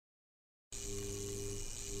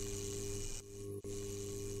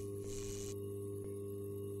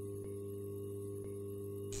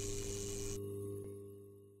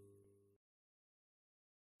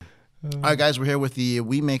All right, guys, we're here with the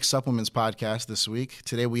We Make Supplements podcast this week.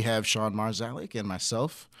 Today we have Sean Marzalik and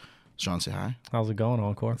myself. Sean, say hi. How's it going,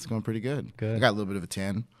 Encore? It's going pretty good. Good. I got a little bit of a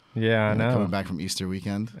tan. Yeah, I know. Coming back from Easter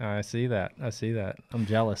weekend. I see that. I'm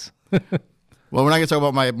jealous. Well, we're not going to talk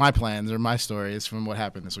about my plans or my stories from what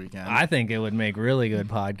happened this weekend. I think it would make really good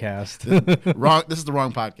podcast. Wrong. This is the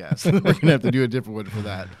wrong podcast. We're going to have to do a different one for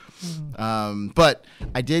that. But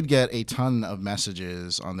I did get a ton of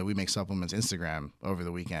messages on the We Make Supplements Instagram over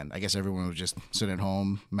the weekend. I guess everyone was just sitting at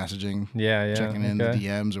home messaging, checking in the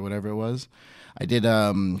DMs or whatever it was. I did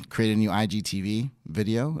create a new IGTV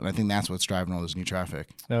video, and I think that's what's driving all this new traffic.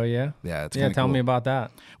 Oh, yeah? Yeah, it's tell me about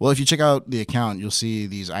that. Well, if you check out the account, you'll see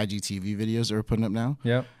these IGTV videos that we're putting up now.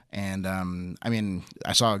 Yep. And, I mean,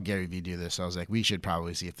 I saw Gary Vee do this. So I was like, we should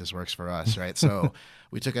probably see if this works for us, right? So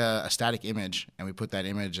we took a static image, and we put that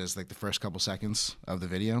image as, like, the first couple seconds of the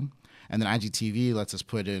video. And then IGTV lets us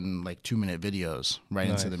put in, like, 2-minute videos right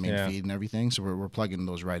into the main feed and everything. So we're plugging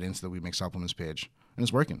those right into the We Make Supplements page. And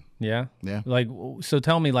it's working. Yeah? Yeah. Like, so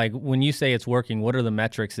tell me, like, when you say it's working, what are the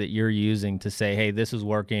metrics that you're using to say, hey, this is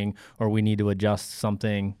working, or we need to adjust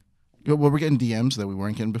something? Well, we're getting DMs that we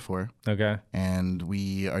weren't getting before. Okay. And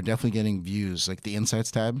we are definitely getting views. Like the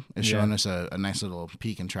Insights tab is showing us a nice little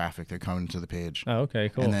peak in traffic. They're coming to the page. Oh, okay,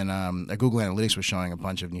 cool. And then Google Analytics was showing a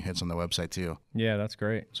bunch of new hits on the website too. Yeah, that's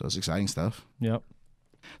great. So it's exciting stuff. Yep.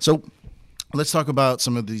 So let's talk about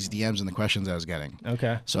some of these DMs and the questions I was getting.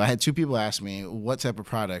 Okay. So I had 2 people ask me, what type of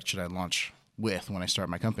product should I launch with when I start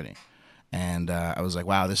my company? And I was like,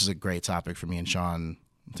 wow, this is a great topic for me and Sean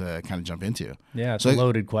to kind of jump into. Yeah, it's a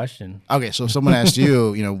loaded question. Okay, so if someone asked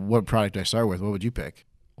you, what product do I start with, what would you pick?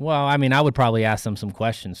 Well, I mean, I would probably ask them some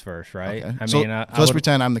questions first, right? Okay. I let's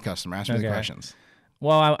pretend I'm the customer. Ask me the questions.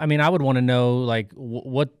 Well, I mean, I would want to know, like,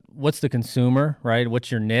 what's the consumer, right?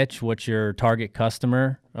 What's your niche? What's your target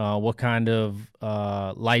customer? What kind of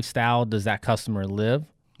lifestyle does that customer live,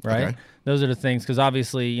 right? Okay. Those are the things, because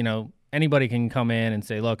obviously, anybody can come in and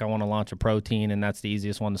say, look, I want to launch a protein, and that's the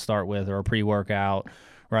easiest one to start with, or a pre-workout,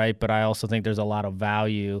 right? But I also think there's a lot of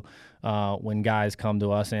value when guys come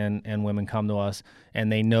to us and women come to us, and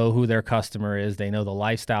they know who their customer is, they know the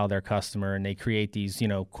lifestyle of their customer, and they create these,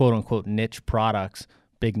 quote unquote niche products,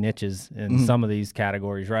 big niches in some of these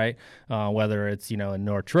categories, right? Whether it's, a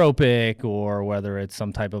nootropic, or whether it's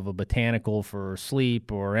some type of a botanical for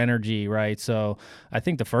sleep or energy, right? So I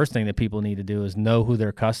think the first thing that people need to do is know who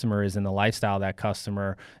their customer is and the lifestyle of that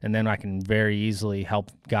customer, and then I can very easily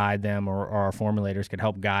help guide them, or our formulators can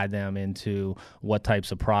help guide them into what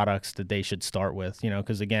types of products that they should start with,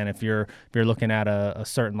 because again, if you're looking at a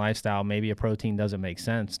certain lifestyle, maybe a protein doesn't make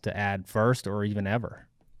sense to add first or even ever.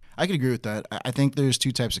 I could agree with that. I think there's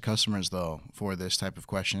 2 types of customers, though, for this type of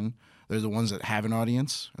question. There's the ones that have an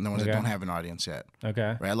audience and the ones that don't have an audience yet.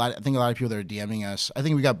 Okay. Right. I think a lot of people that are DMing us, I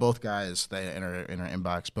think we got both guys that in our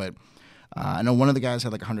inbox, but I know one of the guys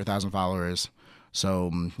had like 100,000 followers.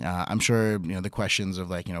 So I'm sure, the questions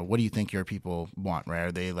of like, what do you think your people want, right?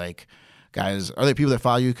 Are they like guys, are they people that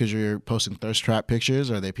follow you because you're posting thirst trap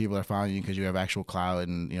pictures? Or are they people that follow you because you have actual clout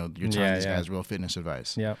and, you're telling these guys real fitness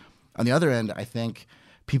advice? Yeah. On the other end, I think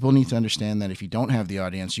people need to understand that if you don't have the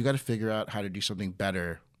audience, you got to figure out how to do something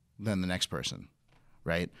better than the next person,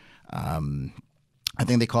 right? I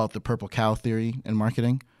think they call it the purple cow theory in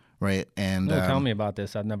marketing, right? And tell me about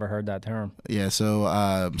this. I've never heard that term. Yeah,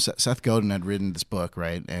 so Seth Godin had written this book,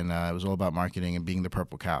 right? And it was all about marketing and being the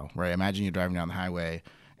purple cow, right? Imagine you're driving down the highway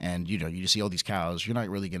and, you just see all these cows. You're not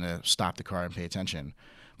really going to stop the car and pay attention.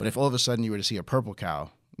 But if all of a sudden you were to see a purple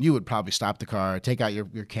cow, you would probably stop the car, take out your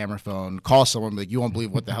camera phone, call someone, like, you won't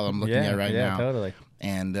believe what the hell I'm looking at right now. Yeah, totally.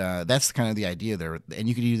 And that's kind of the idea there. And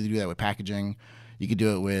you could either do that with packaging. You could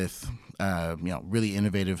do it with, really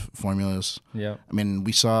innovative formulas. Yeah. I mean,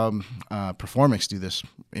 we saw Performix do this,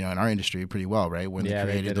 in our industry pretty well, right? When they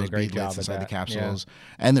created those beadlets inside the capsules.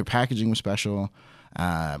 Yeah. And their packaging was special.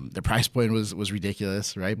 The price point was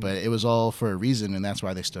ridiculous, right? But it was all for a reason, and that's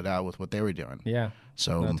why they stood out with what they were doing. Yeah.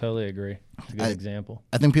 So I totally agree. It's a good example.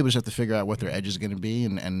 I think people just have to figure out what their edge is going to be,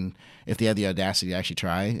 and if they have the audacity to actually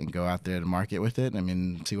try and go out there to market with it,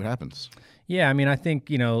 see what happens. Yeah, I mean, I think,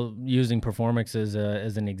 using Performix as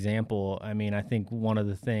an example, I think one of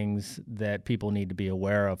the things that people need to be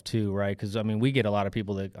aware of too, right? Because, we get a lot of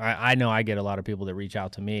people that, I know I get a lot of people that reach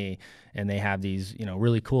out to me and they have these,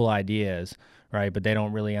 really cool ideas, right? But they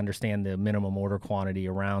don't really understand the minimum order quantity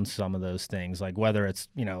around some of those things, like whether it's,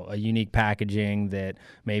 a unique packaging that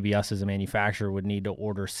maybe us as a manufacturer would need to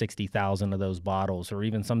order 60,000 of those bottles, or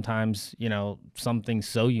even sometimes, something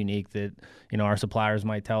so unique that, our suppliers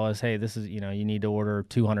might tell us, hey, this is, you need to order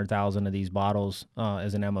 200,000 of these bottles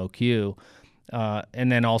as an MOQ.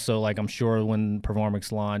 And then also, like, I'm sure when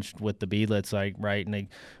Performix launched with the beadlets, like, right, and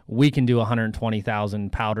we can do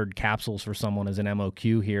 120,000 powdered capsules for someone as an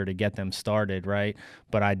MOQ here to get them started, right?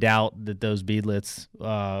 But I doubt that those beadlets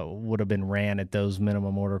would have been ran at those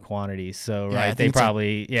minimum order quantities. So, Yeah, right, they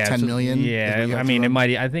probably 10 million. Yeah, I mean, it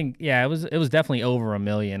might. I think, yeah, it was definitely over 1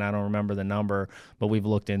 million. I don't remember the number, but we've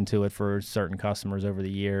looked into it for certain customers over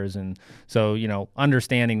the years, and so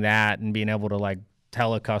understanding that and being able to like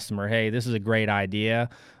tell a customer, hey, this is a great idea,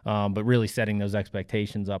 but really setting those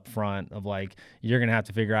expectations up front of like, you're going to have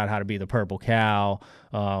to figure out how to be the purple cow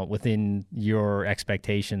within your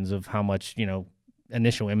expectations of how much,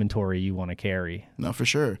 initial inventory you want to carry. No, for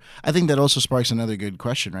sure. I think that also sparks another good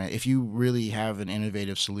question, right? If you really have an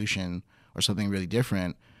innovative solution or something really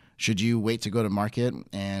different, should you wait to go to market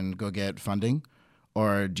and go get funding?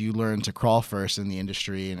 Or do you learn to crawl first in the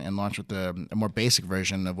industry and launch with a more basic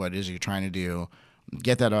version of what it is you're trying to do,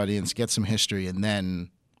 get that audience, get some history, and then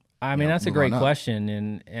that's a great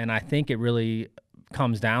question, and I think it really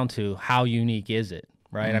comes down to how unique is it,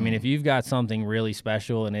 right? I mean, if you've got something really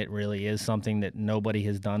special and it really is something that nobody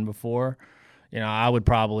has done before, I would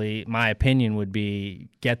probably, my opinion would be,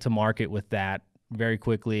 get to market with that very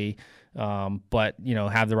quickly, but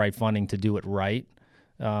have the right funding to do it right.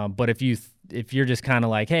 But if you're just kind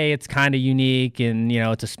of like, hey, it's kind of unique and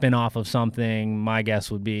it's a spin-off of something, my guess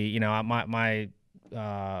would be, my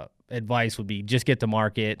advice would be just get to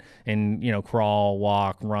market and crawl,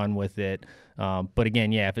 walk, run with it. But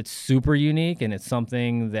again, if it's super unique and it's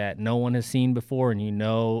something that no one has seen before, and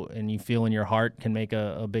and you feel in your heart can make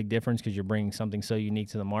a big difference because you're bringing something so unique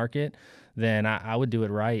to the market, then I would do it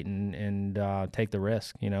right and take the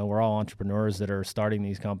risk. We're all entrepreneurs that are starting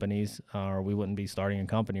these companies, or we wouldn't be starting a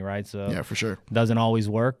company, right? So yeah, for sure. It doesn't always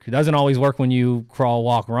work. It doesn't always work when you crawl,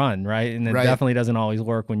 walk, run, right? And it definitely doesn't always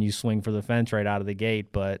work when you swing for the fence right out of the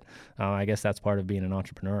gate. But I guess that's part of being an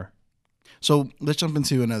entrepreneur. So let's jump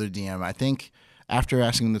into another DM. I think after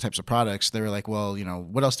asking them the types of products, they were like, well,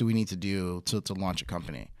 what else do we need to do to launch a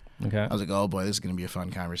company? Okay. I was like, oh boy, this is going to be a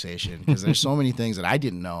fun conversation because there's so many things that I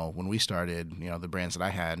didn't know when we started, the brands that I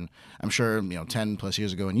had. And I'm sure, 10 plus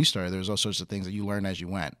years ago when you started, there was all sorts of things that you learned as you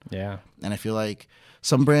went. Yeah. And I feel like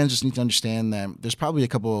some brands just need to understand that there's probably a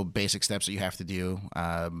couple of basic steps that you have to do.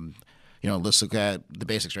 Let's look at the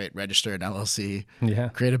basics, right? Register an LLC,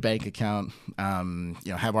 create a bank account,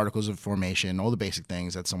 have articles of formation, all the basic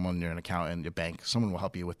things that someone, you're an accountant, your bank, someone will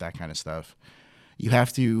help you with that kind of stuff. You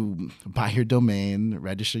have to buy your domain,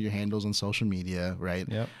 register your handles on social media, right?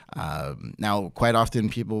 Yep. Now, quite often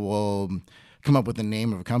people will come up with the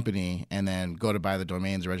name of a company and then go to buy the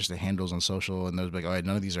domains, register handles on social, and they'll be like, all right,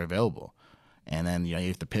 none of these are available. And then, you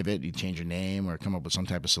have to pivot, you change your name or come up with some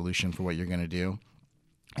type of solution for what you're going to do.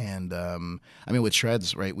 And with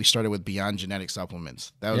Shreds, right? We started with Beyond Genetic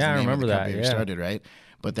Supplements. That was the name of the company we started, right?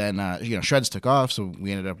 But then Shreds took off, so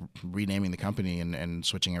we ended up renaming the company and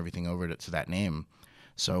switching everything over to that name.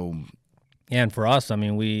 So, yeah, and for us,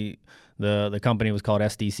 the company was called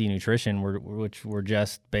SDC Nutrition, which were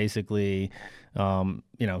just basically, Sean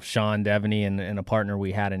Devaney and a partner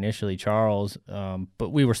we had initially, Charles.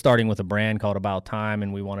 But we were starting with a brand called About Time,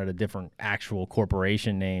 and we wanted a different actual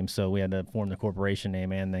corporation name. So we had to form the corporation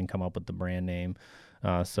name and then come up with the brand name.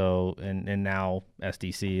 And now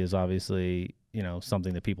SDC is obviously,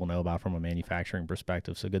 something that people know about from a manufacturing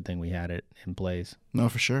perspective. So good thing we had it in place. No,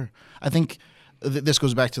 for sure. I think this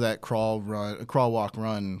goes back to that crawl, walk,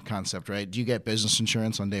 run concept, right? Do you get business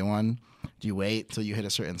insurance on day one? Do you wait till you hit a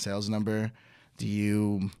certain sales number? Do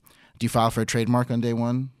you file for a trademark on day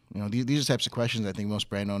one? These are types of questions I think most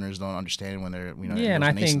brand owners don't understand when they're in those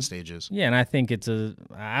nascent stages. Yeah, and I think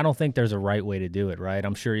I don't think there's a right way to do it, right?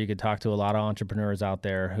 I'm sure you could talk to a lot of entrepreneurs out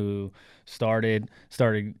there who started,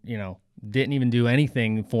 didn't even do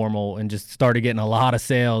anything formal and just started getting a lot of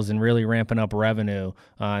sales and really ramping up revenue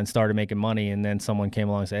and started making money. And then someone came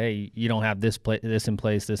along and said, hey, you don't have this in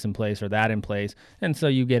place, or that in place. And so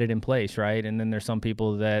you get it in place, right? And then there's some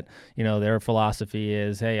people that, their philosophy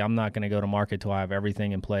is, hey, I'm not going to go to market till I have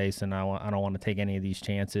everything in place, and I don't want to take any of these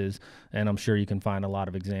chances. And I'm sure you can find a lot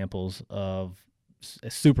of examples of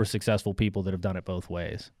super successful people that have done it both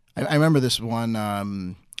ways. I remember this one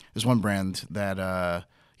brand that,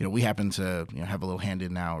 we happen to have a little hand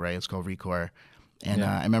in now, right? It's called Recore. And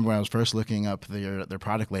I remember when I was first looking up their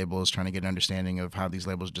product labels, trying to get an understanding of how these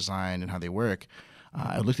labels are designed and how they work,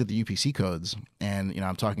 I looked at the UPC codes, and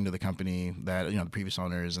I'm talking to the company that the previous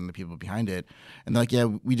owners and the people behind it, and they're like, yeah,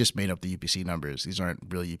 we just made up the UPC numbers. These aren't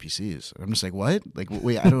real UPCs. And I'm just like, what? Like,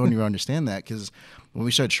 wait, I don't even understand that, because when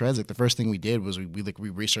we started Shreds, the first thing we did was we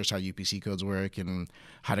researched how UPC codes work and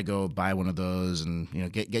how to go buy one of those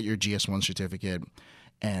and get your GS1 certificate.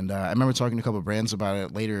 And I remember talking to a couple of brands about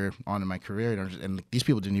it later on in my career, and these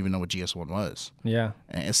people didn't even know what GS1 was. Yeah.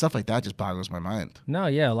 And stuff like that just boggles my mind. No,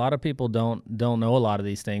 yeah, a lot of people don't know a lot of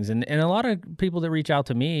these things, and a lot of people that reach out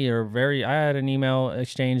to me are very. I had an email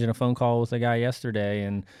exchange and a phone call with a guy yesterday,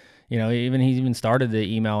 and he even started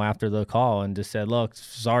the email after the call and just said, "Look,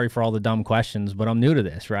 sorry for all the dumb questions, but I'm new to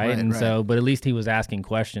this, right?" So, but at least he was asking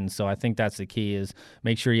questions. So I think that's the key: is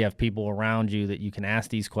make sure you have people around you that you can ask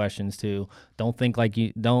these questions to. Don't think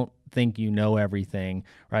you know everything,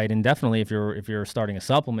 right? And definitely if you're starting a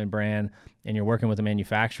supplement brand and you're working with a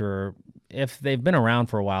manufacturer, if they've been around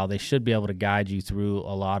for a while, they should be able to guide you through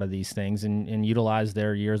a lot of these things and utilize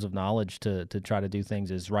their years of knowledge to try to do things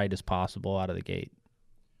as right as possible out of the gate.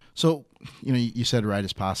 So, you said right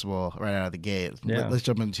as possible right out of the gate. Yeah. Let's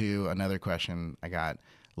jump into another question I got.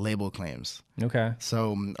 Label claims. Okay.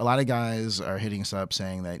 So a lot of guys are hitting us up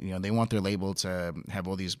saying that, they want their label to have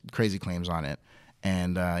all these crazy claims on it.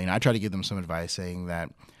 And, I try to give them some advice saying that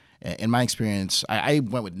in my experience, I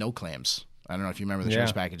went with no claims. I don't know if you remember the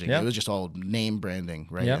Choice packaging. Yep. It was just all name branding,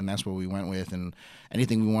 right? Yep. And that's what we went with. And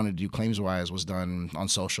anything we wanted to do claims-wise was done on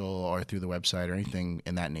social or through the website or anything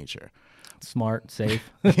in that nature. Smart,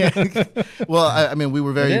 safe. Well, I mean, we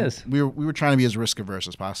were we were trying to be as risk averse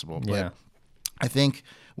as possible. But Yeah. I think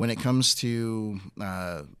when it comes to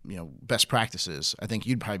best practices, I think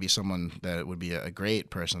you'd probably be someone that would be a great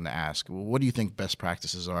person to ask. Well, what do you think best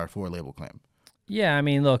practices are for a label claim? Yeah, I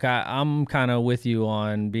mean, look, I'm kind of with you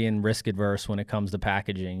on being risk adverse when it comes to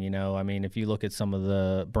packaging. I mean, if you look at some of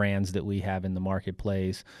the brands that we have in the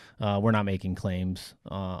marketplace, we're not making claims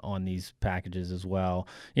on these packages as well.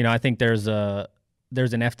 I think there's an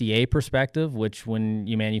FDA perspective, which when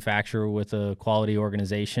you manufacture with a quality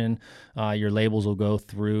organization, your labels will go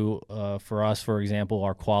through, for us, for example,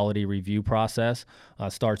 our quality review process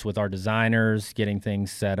starts with our designers getting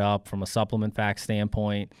things set up from a supplement fact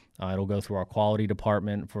standpoint. It'll go through our quality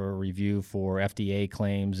department for a review for FDA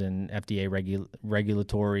claims and FDA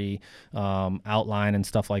regulatory outline and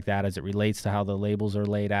stuff like that as it relates to how the labels are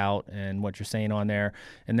laid out and what you're saying on there.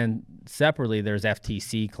 And then separately, there's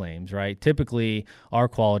FTC claims, right? Typically, our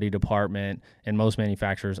quality department and most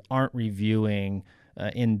manufacturers aren't reviewing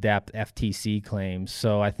in-depth FTC claims.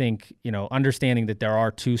 So I think, understanding that there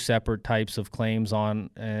are two separate types of claims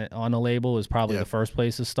on a label is probably the first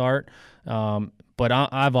place to start. But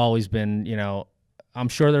I've always been, I'm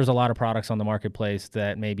sure there's a lot of products on the marketplace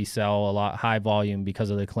that maybe sell a lot high volume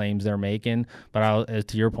because of the claims they're making. But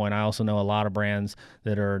to your point, I also know a lot of brands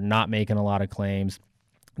that are not making a lot of claims.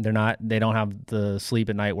 They don't have the sleep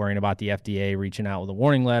at night worrying about the FDA reaching out with a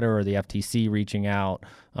warning letter or the FTC reaching out,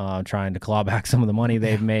 trying to claw back some of the money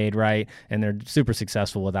they've made, right? And they're super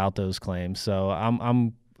successful without those claims. So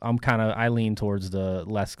I lean towards the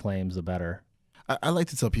less claims, the better. I like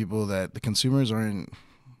to tell people that the consumers aren't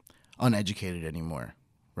uneducated anymore,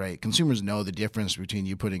 right? Consumers know the difference between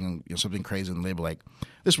you putting something crazy in the label, like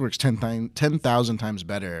this works 10,000 times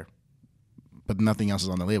better, but nothing else is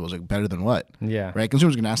on the label. It's like, better than what? Yeah. Right?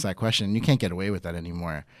 Consumers are going to ask that question, and you can't get away with that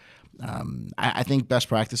anymore. I think best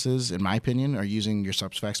practices, in my opinion, are using your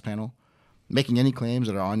subs facts panel. Making any claims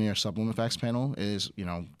that are on your supplement facts panel is,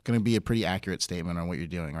 going to be a pretty accurate statement on what you're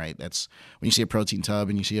doing, right? That's when you see a protein tub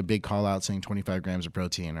and you see a big call out saying 25 grams of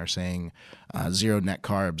protein or saying 0 net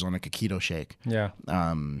carbs on a keto shake. Yeah.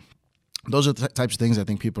 Those are the types of things I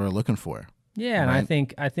think people are looking for. Yeah, and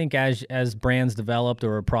right? I think as brands developed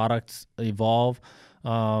or products evolve,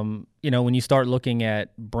 when you start looking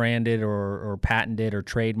at branded or patented or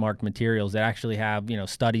trademarked materials that actually have,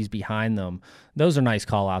 studies behind them, those are nice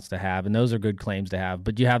call outs to have, and those are good claims to have.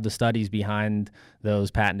 But you have the studies behind those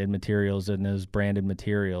patented materials and those branded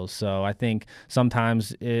materials. So I think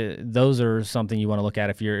sometimes those are something you want to look at.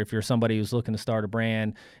 If you're somebody who's looking to start a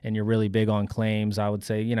brand and you're really big on claims, I would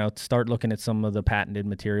say, start looking at some of the patented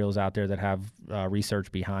materials out there that have research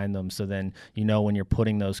behind them. So then, when you're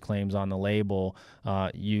putting those claims on the label,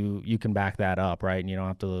 you can back that up, right? And you don't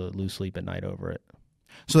have to lose sleep at night over it.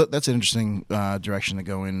 So that's an interesting direction to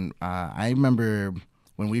go in. I remember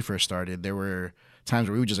when we first started, there were times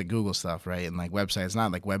where we would just Google stuff, right? And websites,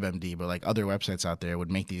 not like WebMD, but other websites out there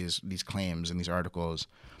would make these claims and these articles.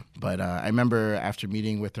 But I remember after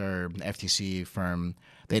meeting with our FTC firm,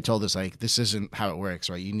 they told us this isn't how it works,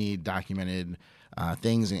 right? You need documented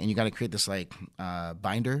things, and you got to create this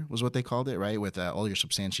binder was what they called it, right? With all your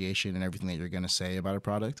substantiation and everything that you're going to say about a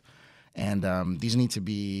product. And these need to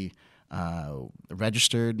be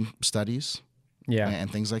registered studies,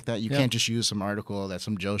 and things like that. You can't just use some article that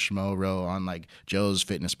some Joe Schmo wrote on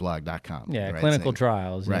joesfitnessblog.com. Yeah, right? clinical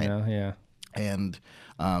trials, right. Yeah. And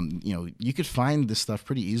you could find this stuff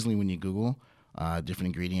pretty easily when you Google. different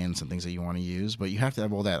ingredients and things that you want to use, but you have to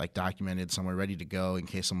have all that like documented somewhere ready to go in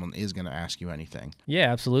case someone is going to ask you anything.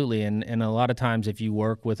 Yeah, absolutely. And a lot of times if you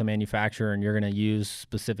work with a manufacturer and you're going to use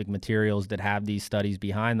specific materials that have these studies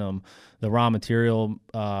behind them, the raw material,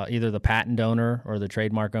 either the patent owner or the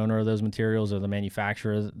trademark owner of those materials or the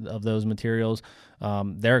manufacturer of those materials,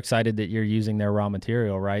 they're excited that you're using their raw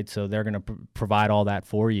material, right? So they're going to provide all that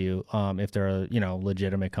for you if they're a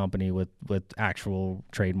legitimate company with actual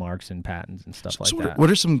trademarks and patents and stuff like that.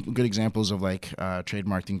 What are some good examples of like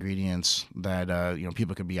trademarked ingredients that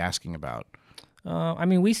people could be asking about? I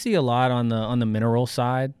mean, we see a lot on the mineral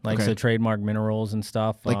side, like Okay. so trademark minerals and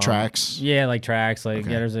stuff. Like Trax? Yeah, like Trax. Like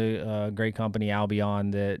Okay. yeah, there's a great company,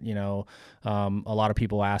 Albion, that a lot of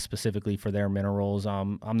people ask specifically for their minerals.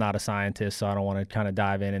 I'm not a scientist, so I don't want to kind of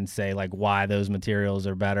dive in and say like why those materials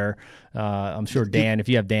are better. I'm sure Dan, if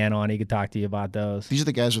you have Dan on, he could talk to you about those. These are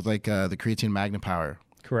the guys with like the creatine magna-power.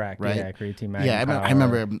 Correct. Right? Yeah, creatine magna Yeah, power. I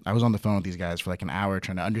remember I was on the phone with these guys for like an hour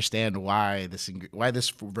trying to understand why this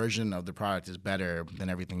version of the product is better than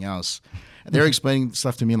everything else. And they were explaining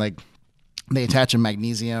stuff to me like they attach a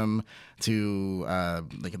magnesium to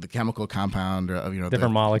like the chemical compound of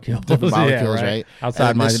different molecules. different Yeah, molecules, right?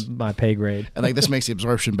 Outside And my pay grade. and like this makes the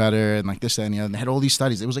absorption better, and like this, that, and the other. And they had all these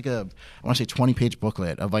studies. It was like I want to say 20-page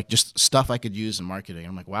booklet of like just stuff I could use in marketing.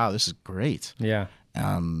 I'm like, wow, this is great. Yeah.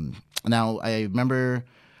 Now I remember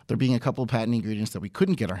there being a couple of patent ingredients that we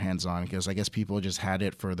couldn't get our hands on because I guess people just had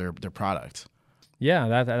it for their product.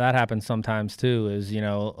 Yeah, that happens sometimes too. Is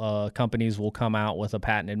companies will come out with a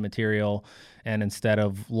patented material, and instead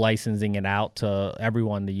of licensing it out to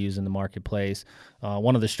everyone to use in the marketplace,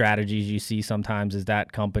 one of the strategies you see sometimes is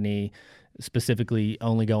that company specifically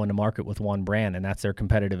only go into market with one brand, and that's their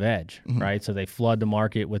competitive edge, right? So they flood the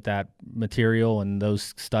market with that material and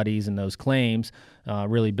those studies and those claims,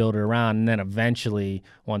 really build it around, and then eventually,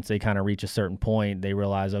 once they kind of reach a certain point, they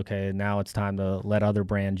realize, okay, now it's time to let other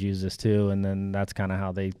brands use this too, and then that's kind of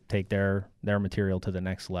how they take their material to the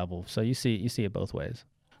next level. So you see it both ways.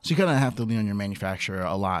 So you kind of have to lean on your manufacturer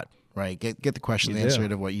a lot, right? Get the question You do.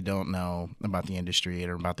 answered of what you don't know about the industry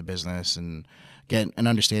or about the business, and get an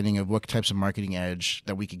understanding of what types of marketing edge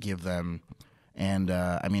that we could give them. And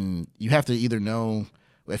I mean, you have to either know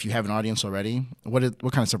if you have an audience already, what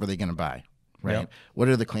kind of stuff are they going to buy, right? Yep. What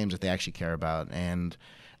are the claims that they actually care about? And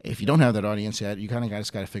if you don't have that audience yet, you kind of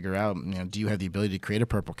just got to figure out, do you have the ability to create a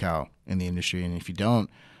purple cow in the industry? And if you don't,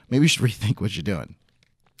 maybe you should rethink what you're doing.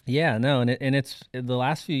 Yeah, no, and it's the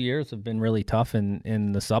last few years have been really tough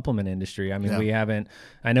in the supplement industry. I mean, Yeah. we haven't.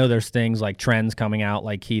 I know there's things like trends coming out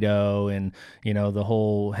like keto and the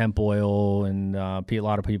whole hemp oil and a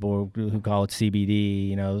lot of people who call it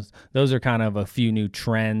CBD. Those are kind of a few new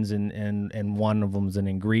trends, and one of them is an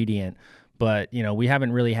ingredient. But we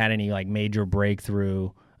haven't really had any like major breakthrough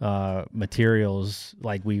materials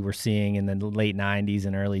like we were seeing in the late 90s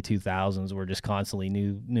and early 2000s, where just constantly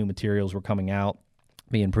new materials were coming out,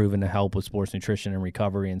 being proven to help with sports nutrition and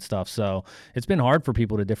recovery and stuff. So it's been hard for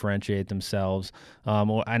people to differentiate themselves.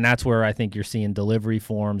 And that's where I think you're seeing delivery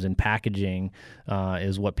forms and packaging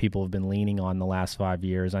is what people have been leaning on the last 5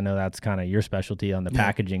 years. I know that's kind of your specialty on the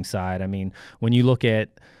packaging side. I mean, when you look at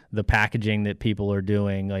the packaging that people are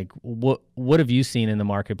doing, like what have you seen in the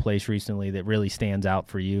marketplace recently that really stands out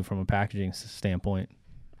for you from a packaging standpoint?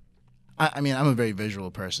 I mean, I'm a very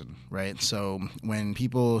visual person, right? So when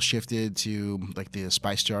people shifted to like the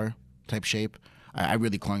spice jar type shape, I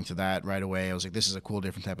really clung to that right away. I was like, this is a cool,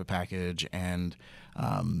 different type of package, and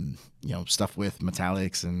stuff with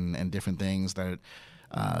metallics and different things that,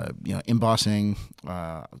 embossing,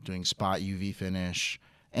 doing spot UV finish,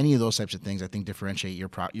 any of those types of things. I think differentiate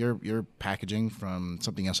your packaging from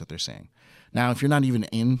something else that they're saying. Now, if you're not even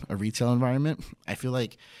in a retail environment, I feel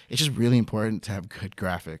like it's just really important to have good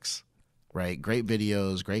graphics. Right, great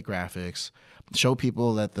videos, great graphics, show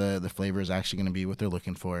people that the flavor is actually going to be what they're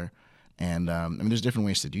looking for, and I mean, there's different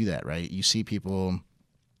ways to do that, right? You see people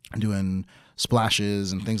doing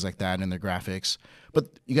splashes and things like that in their graphics, but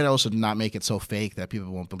you got to also not make it so fake that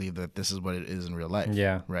people won't believe that this is what it is in real life.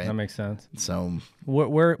 Yeah, right. That makes sense. So,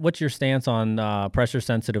 what's your stance on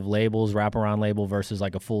pressure-sensitive labels, wraparound label versus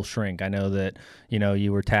like a full shrink? I know that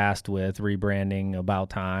you were tasked with rebranding About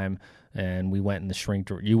Time, and we went in the shrink.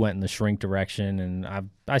 You went in the shrink direction,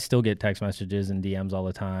 and I still get text messages and DMs all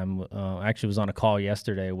the time. I actually was on a call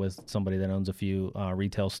yesterday with somebody that owns a few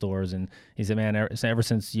retail stores, and he said, "Man, ever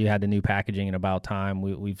since you had the new packaging and About Time,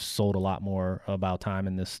 we've sold a lot more About Time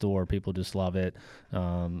in this store. People just love it,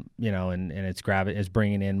 and it's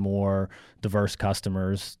bringing in more diverse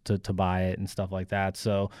customers to buy it and stuff like that."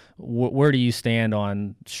 So, where do you stand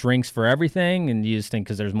on shrinks for everything? And do you just think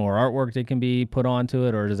because there's more artwork that can be put onto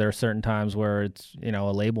it, or is there certain certain times where it's,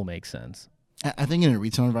 a label makes sense. I think in a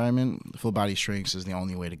retail environment, full body shrinks is the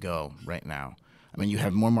only way to go right now. I mean, you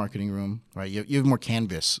have more marketing room, right? You have more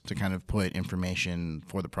canvas to kind of put information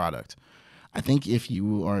for the product. I think if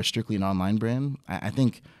you are strictly an online brand, I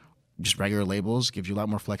think just regular labels gives you a lot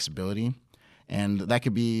more flexibility. And that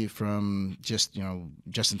could be from just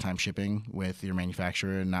in time shipping with your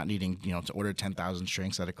manufacturer and not needing to order 10,000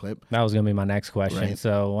 shrinks at a clip. That was going to be my next question. Right.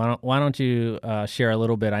 So why don't you share a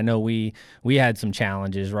little bit? I know we had some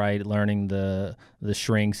challenges, right? Learning the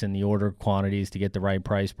shrinks and the order quantities to get the right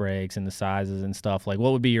price breaks and the sizes and stuff. Like,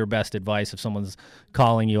 what would be your best advice if someone's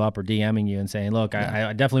calling you up or DMing you and saying, "Look,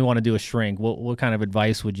 I definitely want to do a shrink." What kind of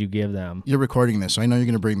advice would you give them? You're recording this, so I know you're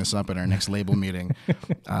going to bring this up at our next label meeting.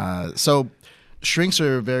 So shrinks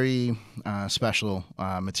are a very special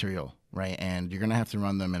material, right? And you're going to have to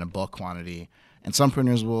run them in a bulk quantity. And some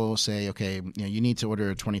printers will say, okay, you need to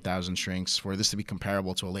order 20,000 shrinks for this to be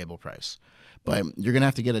comparable to a label price. But you're going to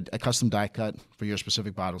have to get a custom die cut for your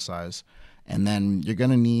specific bottle size. And then you're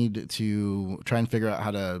going to need to try and figure out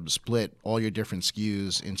how to split all your different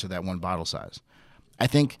SKUs into that one bottle size. I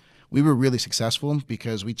think we were really successful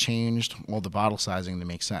because we changed all the bottle sizing to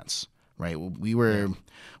make sense. Right,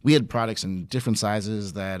 we had products in different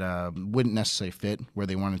sizes that wouldn't necessarily fit where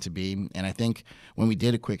they wanted to be, and I think when we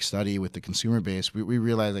did a quick study with the consumer base, we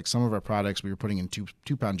realized like some of our products we were putting in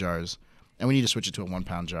two-pound jars, and we need to switch it to a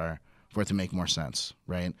 1-pound jar for it to make more sense,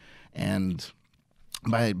 right? And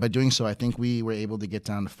by doing so, I think we were able to get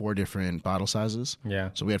down to 4 different bottle sizes.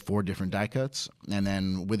 Yeah. So we had 4 different die cuts, and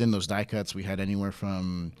then within those die cuts, we had anywhere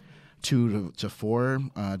from 2 to 4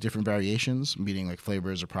 different variations, meaning like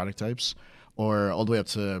flavors or product types, or all the way up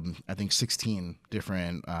to, I think, 16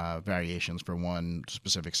 different variations for one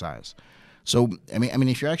specific size. So, I mean,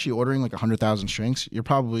 if you're actually ordering like 100,000 shrinks, you're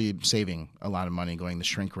probably saving a lot of money going the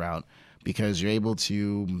shrink route because you're able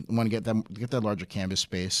to get that larger canvas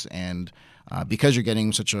space, and because you're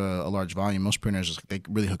getting such a large volume, most printers they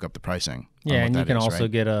really hook up the pricing. Yeah, and you can also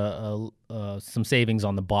get some savings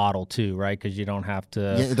on the bottle too, right? Because you don't have to.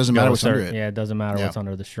 Yeah, it doesn't matter what's under it. Yeah, it doesn't matter what's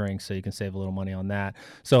under the shrink, so you can save a little money on that.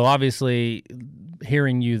 So obviously,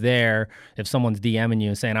 hearing you there, if someone's DMing you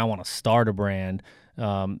and saying, "I want to start a brand,"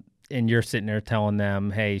 and you're sitting there telling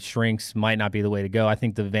them, hey, shrinks might not be the way to go. I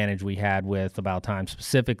think the advantage we had with About Time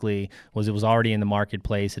specifically was it was already in the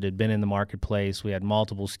marketplace. It had been in the marketplace. We had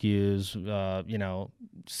multiple SKUs,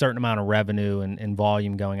 certain amount of revenue and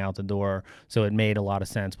volume going out the door. So it made a lot of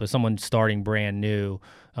sense. But someone starting brand new,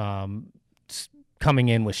 coming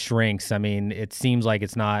in with shrinks, I mean, it seems like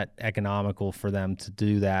it's not economical for them to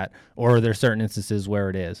do that. Or are there certain instances where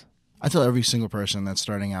it is? I tell every single person that's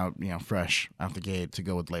starting out, fresh out the gate to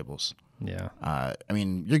go with labels. Yeah. I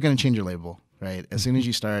mean, you're going to change your label, right? As soon as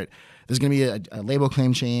you start, there's going to be a label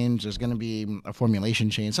claim change. There's going to be a formulation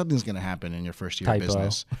change. Something's going to happen in your first year of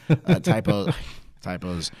business.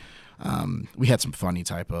 Typos. We had some funny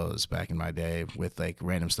typos back in my day with like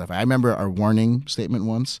random stuff. I remember our warning statement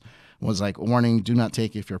once was like, warning, do not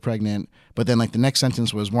take if you're pregnant. But then like the next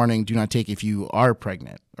sentence was, warning, do not take if you are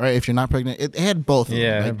pregnant. Or if you're not pregnant. It had both of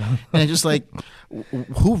them. Like, and just like,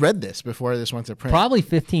 who read this before this went to print? Probably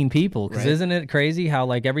 15 people. Because Right? Isn't it crazy how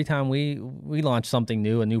like every time we launch something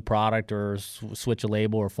new, a new product or switch a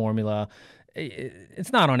label or formula,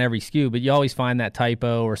 it's not on every SKU, but you always find that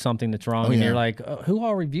typo or something that's wrong, and you're like, who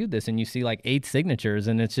all reviewed this? And you see like 8 signatures,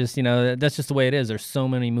 and it's just, that's just the way it is. There's so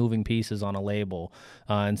many moving pieces on a label,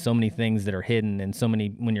 and so many things that are hidden, and so many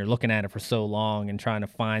when you're looking at it for so long and trying to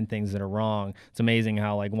find things that are wrong. It's amazing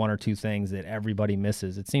how like 1 or 2 things that everybody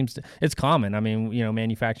misses. It's common. I mean,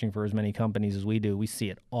 manufacturing for as many companies as we do, we see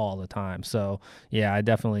it all the time. So yeah, I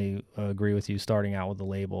definitely agree with you. Starting out with a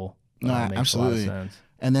label makes absolutely. a lot of sense.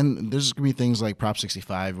 And then there's going to be things like Prop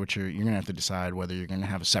 65, which you're going to have to decide whether you're going to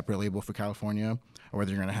have a separate label for California or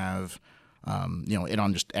whether you're going to have, it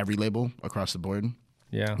on just every label across the board.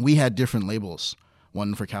 Yeah. We had different labels,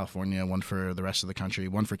 one for California, one for the rest of the country,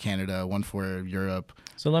 one for Canada, one for Europe.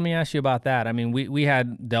 So let me ask you about that. I mean, we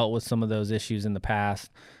had dealt with some of those issues in the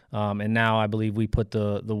past, and now I believe we put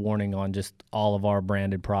the warning on just all of our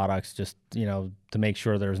branded products, just to make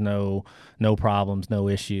sure there's no problems, no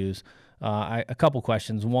issues. A couple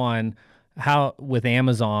questions. One, how with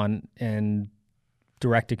Amazon and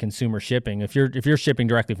direct-to-consumer shipping, if you're shipping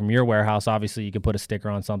directly from your warehouse, obviously you can put a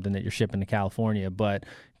sticker on something that you're shipping to California, but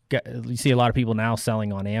you see a lot of people now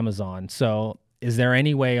selling on Amazon. So is there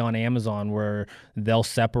any way on Amazon where they'll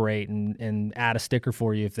separate and add a sticker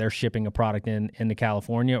for you if they're shipping a product into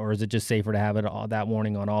California, or is it just safer to have that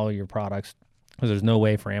warning on all your products because there's no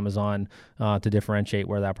way for Amazon to differentiate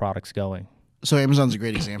where that product's going? So Amazon's a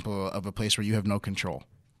great example of a place where you have no control,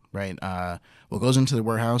 right? What goes into the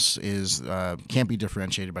warehouse is can't be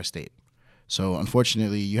differentiated by state. So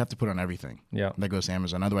unfortunately, you have to put on everything that goes to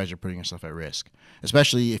Amazon. Otherwise, you're putting yourself at risk,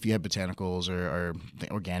 especially if you have botanicals or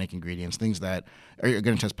organic ingredients, things that are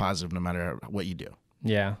going to test positive no matter what you do.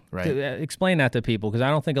 Yeah. Right. Explain that to people, because I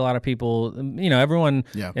don't think a lot of people, everyone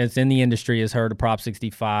that's in the industry has heard of Prop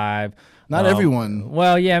 65. Not everyone.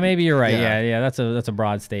 Well, yeah, maybe you're right. Yeah. That's a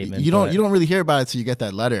broad statement. You don't really hear about it till you get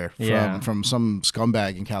that letter from some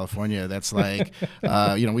scumbag in California that's like,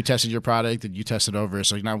 we tested your product and you tested over,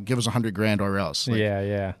 so now give us $100,000 or else.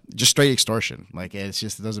 Like, just straight extortion. Like it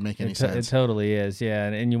doesn't make any sense. It totally is. Yeah,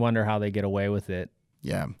 and you wonder how they get away with it.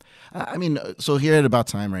 Yeah. I mean, so here at About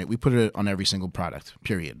Time, right, we put it on every single product,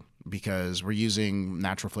 period, because we're using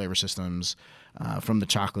natural flavor systems from the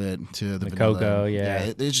chocolate to the vanilla. Cocoa,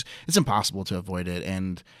 it's impossible to avoid it.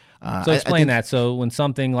 And so explain that. So when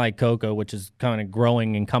something like cocoa, which is kind of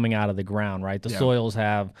growing and coming out of the ground, right, the soils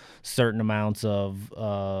have certain amounts of,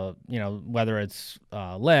 whether it's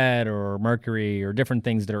lead or mercury or different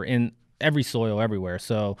things that are in every soil everywhere.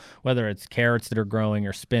 So whether it's carrots that are growing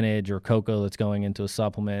or spinach or cocoa that's going into a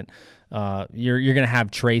supplement, you're going to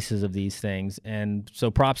have traces of these things. And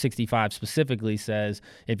so Prop 65 specifically says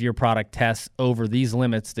if your product tests over these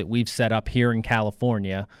limits that we've set up here in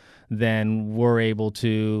California, then we're able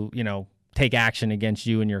to, take action against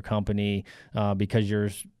you and your company because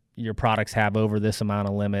your products have over this amount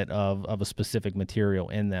of limit of a specific material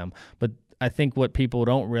in them. But I think what people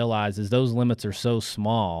don't realize is those limits are so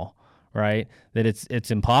small, right, that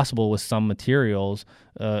it's impossible with some materials.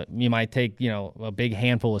 You might take, a big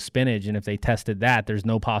handful of spinach, and if they tested that, there's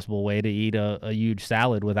no possible way to eat a huge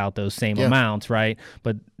salad without those same amounts, right?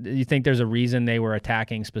 But you think there's a reason they were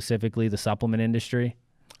attacking specifically the supplement industry?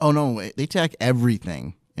 Oh, no, they attack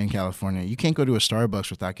everything in California. You can't go to a Starbucks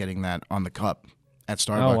without getting that on the cup at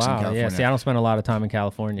Starbucks in California. Yeah, see, I don't spend a lot of time in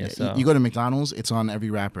California. So you go to McDonald's, it's on every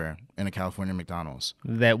wrapper in a California McDonald's.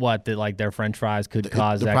 That like their French fries could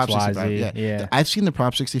cause X, Y, Z. Yeah. I've seen the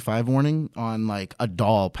Prop 65 warning on like a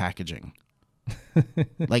doll packaging.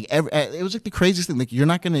 Like it was like the craziest thing. Like, you're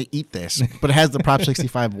not going to eat this, but it has the Prop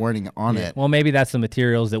 65 warning on it. Well, maybe that's the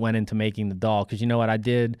materials that went into making the doll. Because you know what, I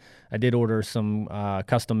did order some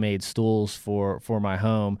custom made stools for my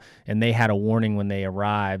home, and they had a warning when they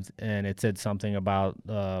arrived, and it said something about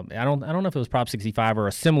I don't know if it was Prop 65 or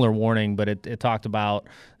a similar warning, but it talked about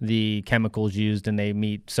the chemicals used, and they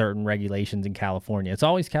meet certain regulations in California. It's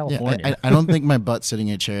always California. Yeah, I don't think my butt sitting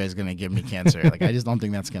in a chair is going to give me cancer. Like, I just don't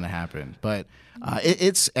think that's going to happen. But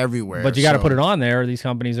it's everywhere. But you got to put it on there, or these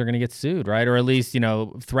companies are going to get sued, right? Or at least,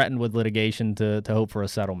 threatened with litigation to hope for a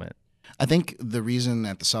settlement. I think the reason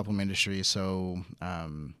that the supplement industry is so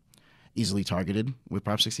easily targeted with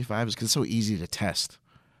Prop 65 is because it's so easy to test.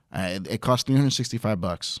 It costs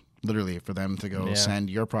 $365, literally, for them to go send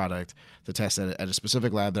your product to test at a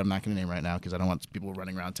specific lab that I'm not going to name right now because I don't want people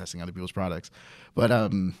running around testing other people's products. But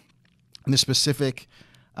the specific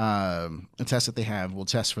test that they have will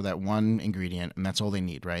test for that one ingredient, and that's all they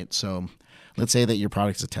need, right? So let's say that your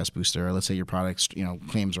product's a test booster, or let's say your product's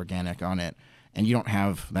claims organic on it, and you don't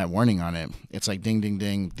have that warning on it. It's like ding, ding,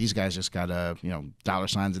 ding. These guys just got dollar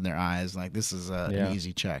signs in their eyes. Like, this is an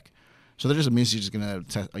easy check. So they're just immediately just going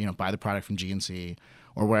to buy the product from GNC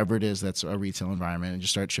or wherever it is that's a retail environment and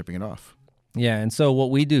just start shipping it off. Yeah, and so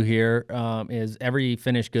what we do here is every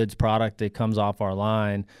finished goods product that comes off our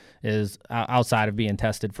line is outside of being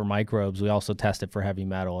tested for microbes, we also test it for heavy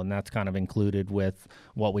metal, and that's kind of included with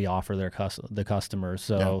what we offer the customers.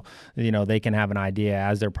 So, they can have an idea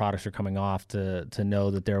as their products are coming off to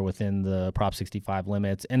know that they're within the Prop 65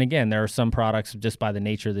 limits. And again, there are some products, just by the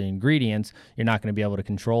nature of the ingredients, you're not going to be able to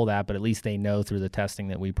control that, but at least they know through the testing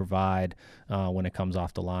that we provide when it comes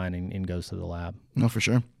off the line and goes to the lab. No, for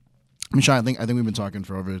sure. I mean, Sean, I think we've been talking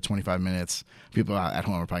for over 25 minutes. People at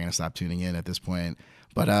home are probably going to stop tuning in at this point.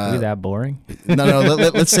 But are we that boring? No.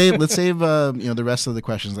 Let's save the rest of the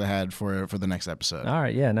questions I had for the next episode. All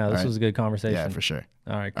right. Yeah. No, this was a good conversation. Yeah, for sure.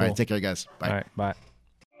 All right. Cool. All right. Take care, guys. Bye. All right.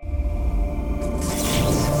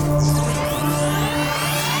 Bye.